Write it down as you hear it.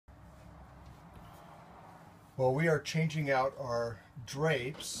Well, we are changing out our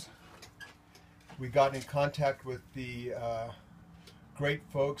drapes. We got in contact with the great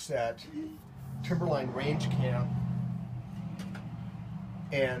folks at Timberline Range Camp,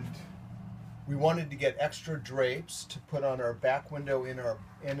 and we wanted to get extra drapes to put on our back window in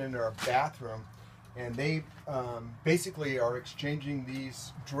our bathroom, and they basically are exchanging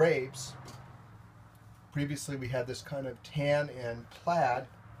these drapes. Previously we had this kind of tan and plaid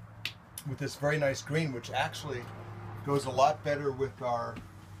with this very nice green, which actually goes a lot better with our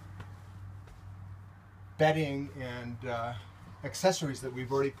bedding and accessories that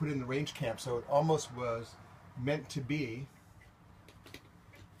we've already put in the range camp, so it almost was meant to be.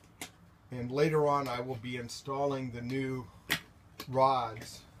 And later on I will be installing the new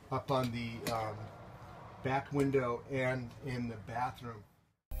rods up on the back window and in the bathroom.